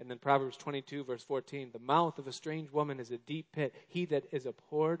men. And then Proverbs 22, verse 14. The mouth of a strange woman is a deep pit. He that is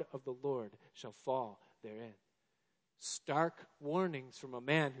abhorred of the Lord shall fall therein. Stark warnings from a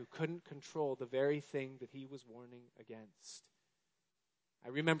man who couldn't control the very thing that he was warning against. I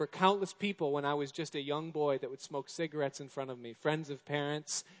remember countless people when I was just a young boy that would smoke cigarettes in front of me, friends of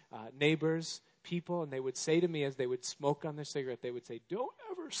parents, neighbors, people, and they would say to me as they would smoke on their cigarette, they would say, "Don't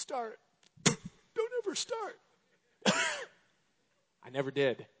ever start. Don't ever start." I never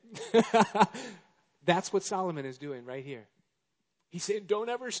did. That's what Solomon is doing right here. He's saying, don't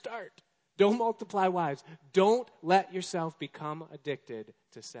ever start. Don't multiply wives. Don't let yourself become addicted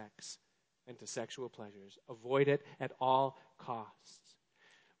to sex and to sexual pleasures. Avoid it at all costs.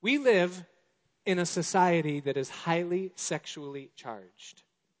 We live in a society that is highly sexually charged.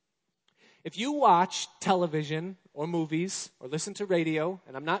 If you watch television or movies or listen to radio,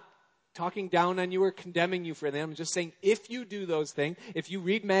 and I'm not talking down on you or condemning you for them, I'm just saying if you do those things, if you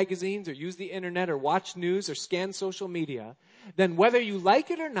read magazines or use the internet or watch news or scan social media, then whether you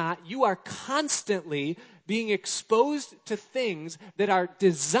like it or not, you are constantly being exposed to things that are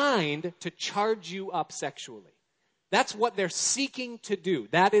designed to charge you up sexually. That's what they're seeking to do.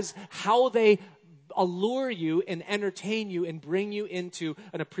 That is how they allure you and entertain you and bring you into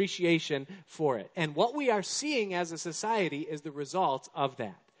an appreciation for it. And what we are seeing as a society is the result of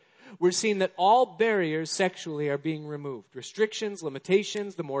that. We're seeing that all barriers sexually are being removed. Restrictions,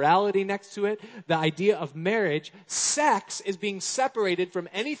 limitations, the morality next to it, the idea of marriage. Sex is being separated from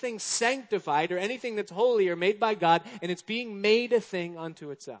anything sanctified or anything that's holy or made by God, and it's being made a thing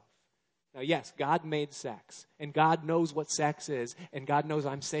unto itself. Now, yes, God made sex, and God knows what sex is, and God knows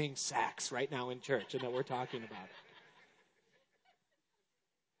I'm saying sex right now in church and that we're talking about it.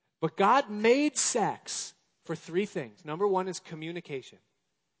 But God made sex for three things. Number one is communication.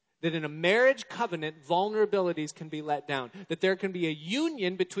 That in a marriage covenant, vulnerabilities can be let down. That there can be a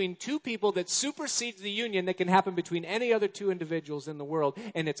union between two people that supersedes the union that can happen between any other two individuals in the world.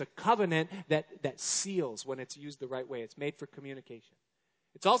 And it's a covenant that seals when it's used the right way. It's made for communication.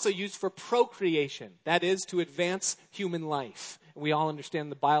 It's also used for procreation. That is, to advance human life. And we all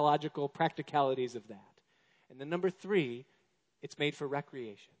understand the biological practicalities of that. And then number three, it's made for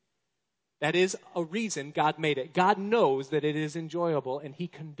recreation. That is a reason God made it. God knows that it is enjoyable, and He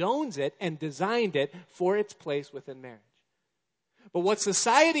condones it and designed it for its place within marriage. But what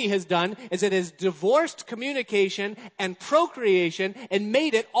society has done is it has divorced communication and procreation and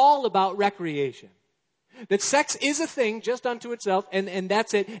made it all about recreation. That sex is a thing just unto itself, and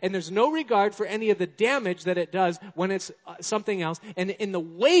that's it. And there's no regard for any of the damage that it does when it's something else. And in the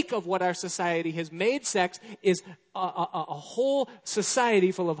wake of what our society has made sex is a whole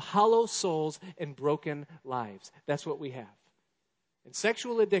society full of hollow souls and broken lives. That's what we have. And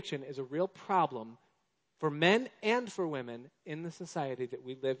sexual addiction is a real problem for men and for women in the society that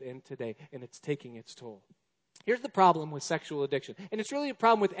we live in today, and it's taking its toll. Here's the problem with sexual addiction. And it's really a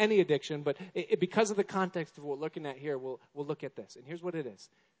problem with any addiction, but because of the context of what we're looking at here, we'll look at this. And here's what it is.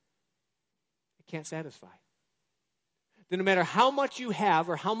 It can't satisfy. That no matter how much you have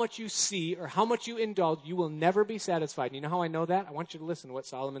or how much you see or how much you indulge, you will never be satisfied. And you know how I know that? I want you to listen to what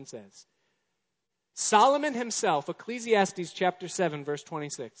Solomon says. Solomon himself, Ecclesiastes chapter 7, verse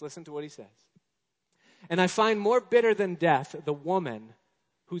 26. Listen to what he says. And I find more bitter than death the woman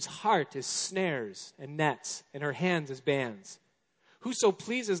whose heart is snares and nets, and her hands as bands. Whoso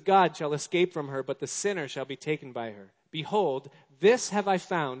pleases God shall escape from her, but the sinner shall be taken by her. Behold, this have I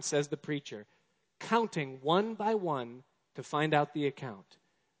found, says the preacher, counting one by one to find out the account,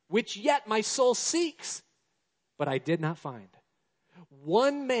 which yet my soul seeks, but I did not find.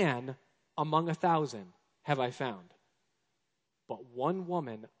 One man among 1,000 have I found, but one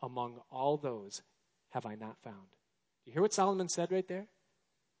woman among all those have I not found. You hear what Solomon said right there?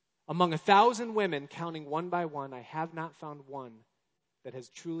 Among 1,000 women, counting one by one, I have not found one that has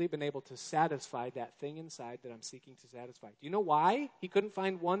truly been able to satisfy that thing inside that I'm seeking to satisfy. Do you know why he couldn't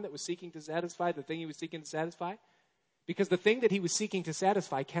find one that was seeking to satisfy the thing he was seeking to satisfy? Because the thing that he was seeking to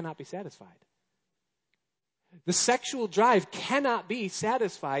satisfy cannot be satisfied. The sexual drive cannot be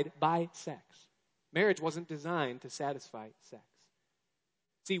satisfied by sex. Marriage wasn't designed to satisfy sex.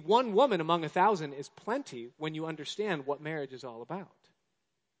 See, one woman among 1,000 is plenty when you understand what marriage is all about.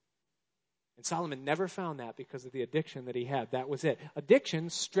 And Solomon never found that because of the addiction that he had. That was it. Addiction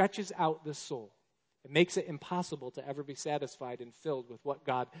stretches out the soul. It makes it impossible to ever be satisfied and filled with what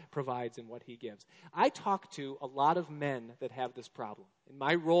God provides and what he gives. I talk to a lot of men that have this problem. In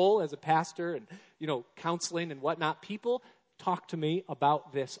my role as a pastor and, counseling and whatnot, people talk to me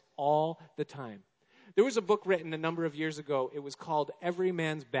about this all the time. There was a book written a number of years ago. It was called Every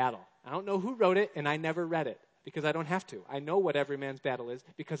Man's Battle. I don't know who wrote it, and I never read it because I don't have to. I know what every man's battle is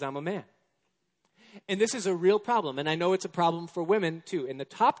because I'm a man. And this is a real problem, and I know it's a problem for women too. And the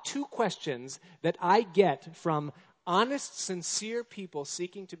top 2 questions that I get from honest, sincere people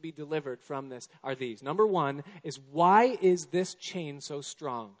seeking to be delivered from this are these. Number 1 is, why is this chain so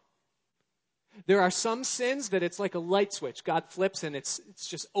strong? There are some sins that it's like a light switch. God flips and it's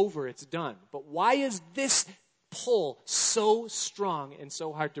just over, it's done. But why is this pull so strong and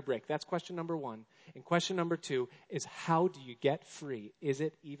so hard to break? That's question number 1. And question number 2 is, how do you get free? Is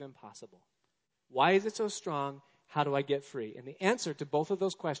it even possible? Why is it so strong? How do I get free? And the answer to both of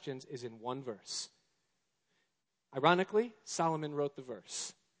those questions is in one verse. Ironically, Solomon wrote the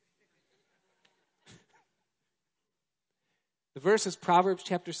verse. The verse is Proverbs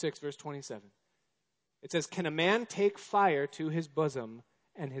chapter 6, verse 27. It says, "Can a man take fire to his bosom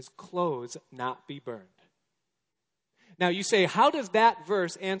and his clothes not be burned?" Now you say, how does that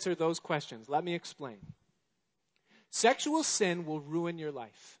verse answer those questions? Let me explain. Sexual sin will ruin your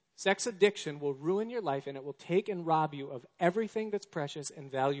life. Sex addiction will ruin your life, and it will take and rob you of everything that's precious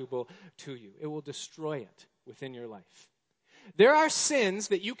and valuable to you. It will destroy it within your life. There are sins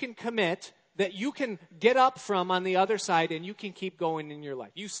that you can commit that you can get up from on the other side, and you can keep going in your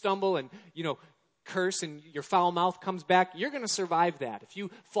life. You stumble and, curse and your foul mouth comes back, you're going to survive that. If you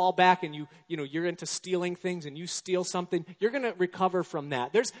fall back and you're into stealing things and you steal something, you're going to recover from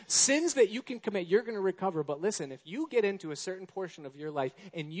that. There's sins that you can commit, you're going to recover. But listen, if you get into a certain portion of your life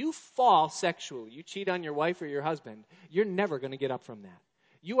and you fall sexually, you cheat on your wife or your husband, you're never going to get up from that.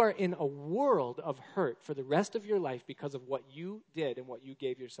 You are in a world of hurt for the rest of your life because of what you did and what you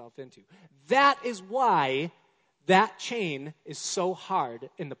gave yourself into. That is why that chain is so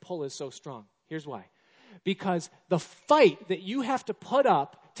hard and the pull is so strong. Here's why. Because the fight that you have to put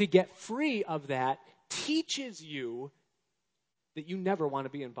up to get free of that teaches you that you never want to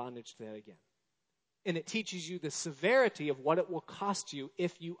be in bondage to that again. And it teaches you the severity of what it will cost you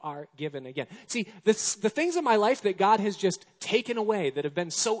if you are given again. See, the things in my life that God has just taken away that have been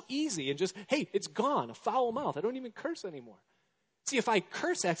so easy and just, hey, it's gone, a foul mouth. I don't even curse anymore. See, if I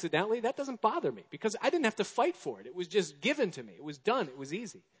curse accidentally, that doesn't bother me because I didn't have to fight for it. It was just given to me. It was done. It was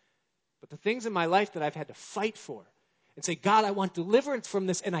easy. But the things in my life that I've had to fight for and say, God, I want deliverance from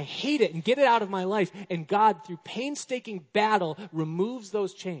this, and I hate it, and get it out of my life. And God, through painstaking battle, removes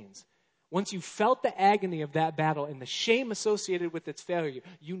those chains. Once you felt the agony of that battle and the shame associated with its failure,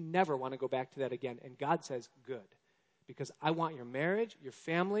 you never want to go back to that again. And God says, good, because I want your marriage, your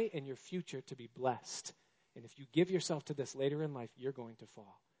family, and your future to be blessed. And if you give yourself to this later in life, you're going to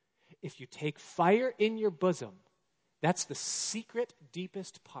fall. If you take fire in your bosom, that's the secret,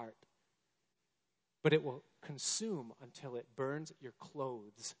 deepest part. But it will consume until it burns your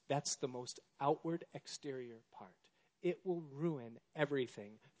clothes. That's the most outward, exterior part. It will ruin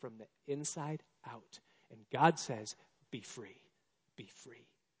everything from the inside out. And God says, be free, be free,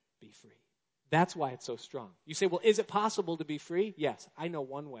 be free. That's why it's so strong. You say, well, is it possible to be free? Yes, I know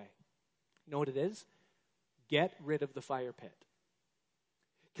one way. You know what it is? Get rid of the fire pit.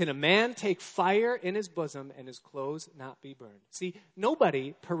 Can a man take fire in his bosom and his clothes not be burned? See,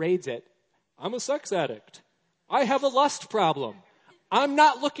 nobody parades it. I'm a sex addict. I have a lust problem. I'm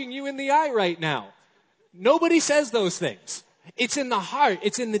not looking you in the eye right now. Nobody says those things. It's in the heart.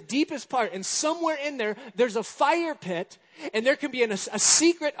 It's in the deepest part. And somewhere in there, there's a fire pit, and there can be a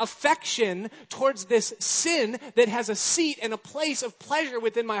secret affection towards this sin that has a seat and a place of pleasure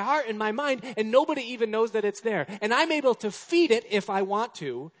within my heart and my mind, and nobody even knows that it's there. And I'm able to feed it if I want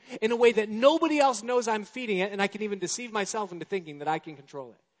to, in a way that nobody else knows I'm feeding it, and I can even deceive myself into thinking that I can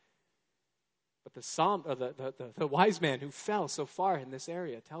control it. But the wise man who fell so far in this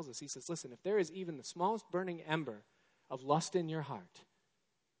area tells us, he says, listen, if there is even the smallest burning ember of lust in your heart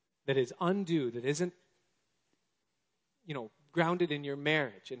that is undue, that isn't, grounded in your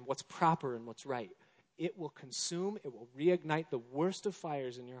marriage and what's proper and what's right, it will consume, it will reignite the worst of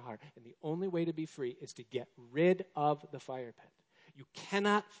fires in your heart. And the only way to be free is to get rid of the fire pit. You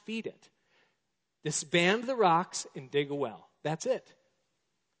cannot feed it. Disband the rocks and dig a well. That's it.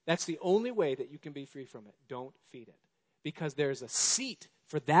 That's the only way that you can be free from it. Don't feed it. Because there's a seat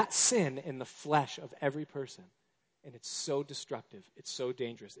for that sin in the flesh of every person. And it's so destructive. It's so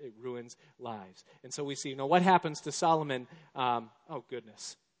dangerous. It ruins lives. And so we see, what happens to Solomon? Oh,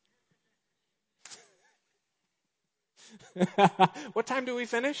 goodness. What time do we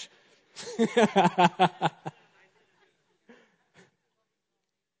finish?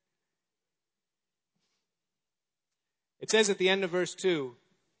 It says at the end of verse 2,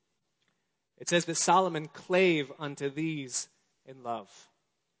 it says that Solomon clave unto these in love.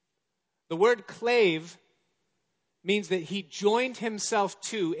 The word clave means that he joined himself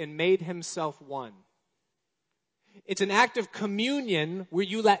to and made himself one. It's an act of communion where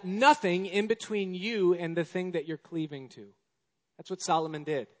you let nothing in between you and the thing that you're cleaving to. That's what Solomon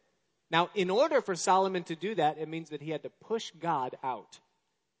did. Now, in order for Solomon to do that, it means that he had to push God out.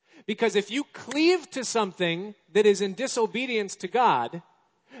 Because if you cleave to something that is in disobedience to God,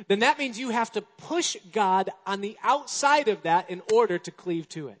 then that means you have to push God on the outside of that in order to cleave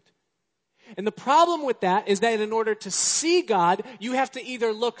to it. And the problem with that is that in order to see God, you have to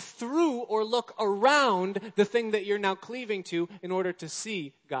either look through or look around the thing that you're now cleaving to in order to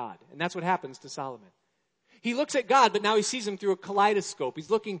see God. And that's what happens to Solomon. He looks at God, but now he sees him through a kaleidoscope. He's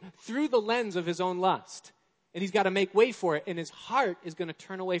looking through the lens of his own lust. And he's got to make way for it, and his heart is going to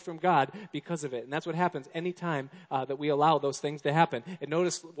turn away from God because of it. And that's what happens anytime that we allow those things to happen. And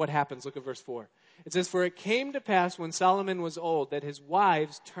notice what happens. Look at verse 4. It says, "For it came to pass when Solomon was old that his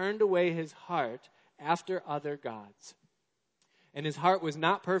wives turned away his heart after other gods. And his heart was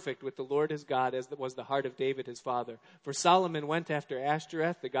not perfect with the Lord his God, as was the heart of David his father. For Solomon went after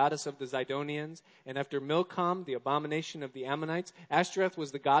Ashtoreth, the goddess of the Zidonians, and after Milcom, the abomination of the Ammonites. Ashtoreth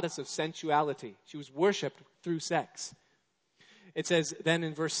was the goddess of sensuality. She was worshipped through sex." It says then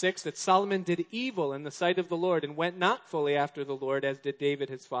in verse 6 that Solomon did evil in the sight of the Lord and went not fully after the Lord, as did David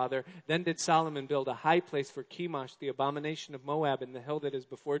his father. Then did Solomon build a high place for Chemosh, the abomination of Moab, in the hill that is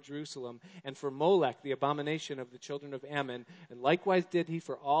before Jerusalem, and for Molech, the abomination of the children of Ammon. And likewise did he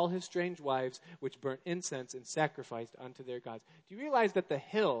for all his strange wives, which burnt incense and sacrificed unto their gods. Do you realize that the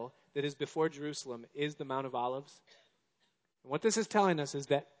hill that is before Jerusalem is the Mount of Olives? And what this is telling us is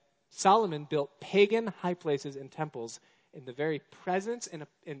that Solomon built pagan high places and temples in the very presence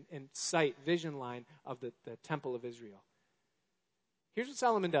and sight, vision line of the temple of Israel. Here's what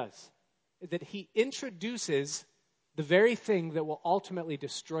Solomon does, is that he introduces the very thing that will ultimately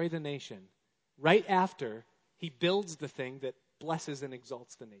destroy the nation right after he builds the thing that blesses and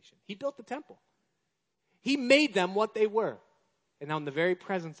exalts the nation. He built the temple. He made them what they were. And now in the very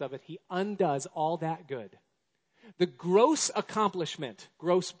presence of it, he undoes all that good. The gross accomplishment,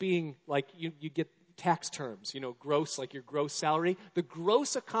 gross being like you get tax terms, gross, like your gross salary. The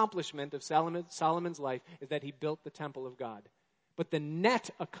gross accomplishment of Solomon's life is that he built the temple of God. But the net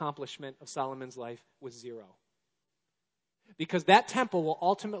accomplishment of Solomon's life was zero. Because that temple will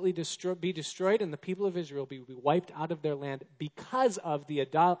ultimately be destroyed, and the people of Israel be wiped out of their land because of the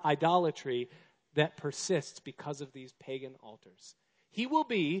idolatry that persists because of these pagan altars. He will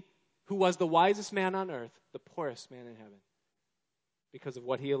be, who was the wisest man on earth, the poorest man in heaven, because of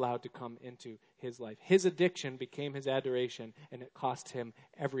what he allowed to come into his life. His addiction became his adoration, and it cost him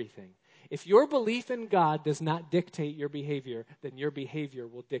everything. If your belief in God does not dictate your behavior, then your behavior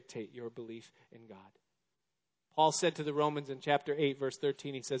will dictate your belief in God. Paul said to the Romans in chapter 8, verse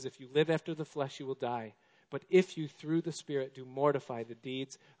 13, he says, "If you live after the flesh, you will die. But if you, through the Spirit, do mortify the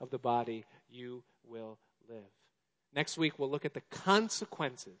deeds of the body, you will live." Next week, we'll look at the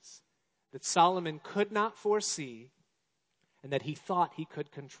consequences that Solomon could not foresee and that he thought he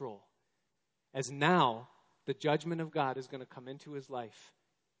could control. As now, the judgment of God is going to come into his life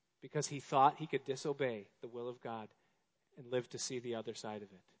because he thought he could disobey the will of God and live to see the other side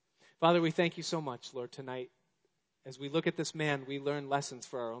of it. Father, we thank you so much, Lord, tonight. As we look at this man, we learn lessons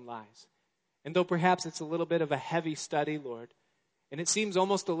for our own lives. And though perhaps it's a little bit of a heavy study, Lord, and it seems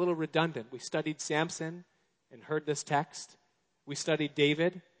almost a little redundant. We studied Samson and heard this text. We studied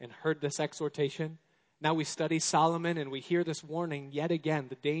David and heard this exhortation. Now we study Solomon and we hear this warning yet again,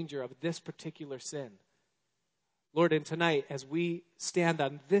 the danger of this particular sin. Lord, and tonight, as we stand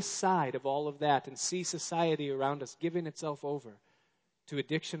on this side of all of that and see society around us giving itself over to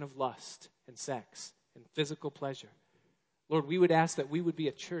addiction of lust and sex and physical pleasure, Lord, we would ask that we would be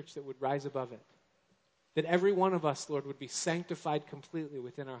a church that would rise above it. That every one of us, Lord, would be sanctified completely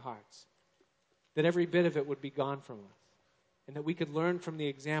within our hearts. That every bit of it would be gone from us. And that we could learn from the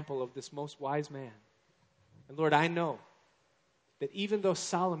example of this most wise man. And Lord, I know that even though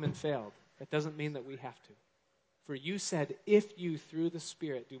Solomon failed, that doesn't mean that we have to. For you said, if you through the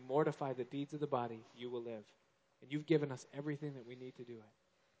Spirit do mortify the deeds of the body, you will live. And you've given us everything that we need to do it.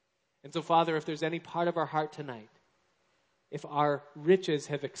 And so, Father, if there's any part of our heart tonight, if our riches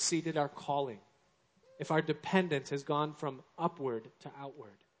have exceeded our calling, if our dependence has gone from upward to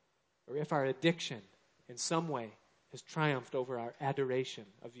outward, or if our addiction in some way has triumphed over our adoration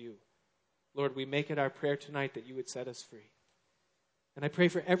of you, Lord, we make it our prayer tonight that you would set us free. And I pray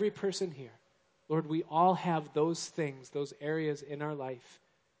for every person here. Lord, we all have those things, those areas in our life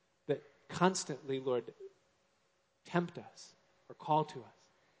that constantly, Lord, tempt us or call to us.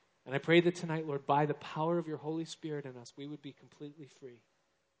 And I pray that tonight, Lord, by the power of your Holy Spirit in us, we would be completely free.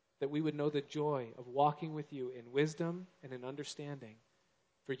 That we would know the joy of walking with you in wisdom and in understanding.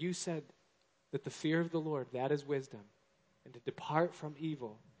 For you said that the fear of the Lord, that is wisdom. And to depart from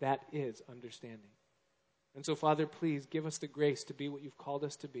evil, that is understanding. And so, Father, please give us the grace to be what you've called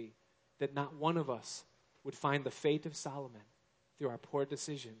us to be. That not one of us would find the fate of Solomon through our poor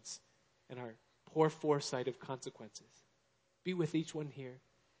decisions and our poor foresight of consequences. Be with each one here.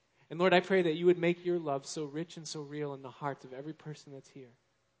 And Lord, I pray that you would make your love so rich and so real in the hearts of every person that's here.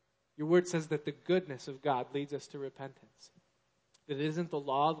 Your word says that the goodness of God leads us to repentance. That it isn't the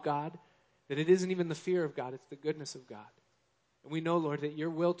law of God, that it isn't even the fear of God, it's the goodness of God. And we know, Lord, that your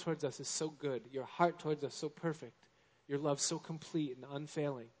will towards us is so good, your heart towards us so perfect, your love so complete and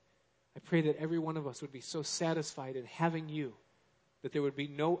unfailing. I pray that every one of us would be so satisfied in having you, that there would be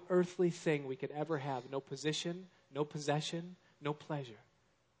no earthly thing we could ever have, no position, no possession, no pleasure,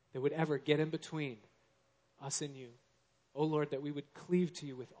 that would ever get in between us and you. Oh Lord, that we would cleave to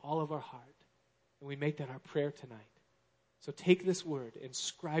you with all of our heart, and we make that our prayer tonight. So take this word,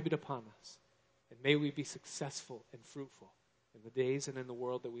 inscribe it upon us, and may we be successful and fruitful in the days and in the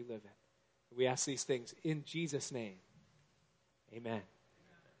world that we live in. We ask these things in Jesus' name. Amen.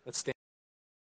 Let's stand.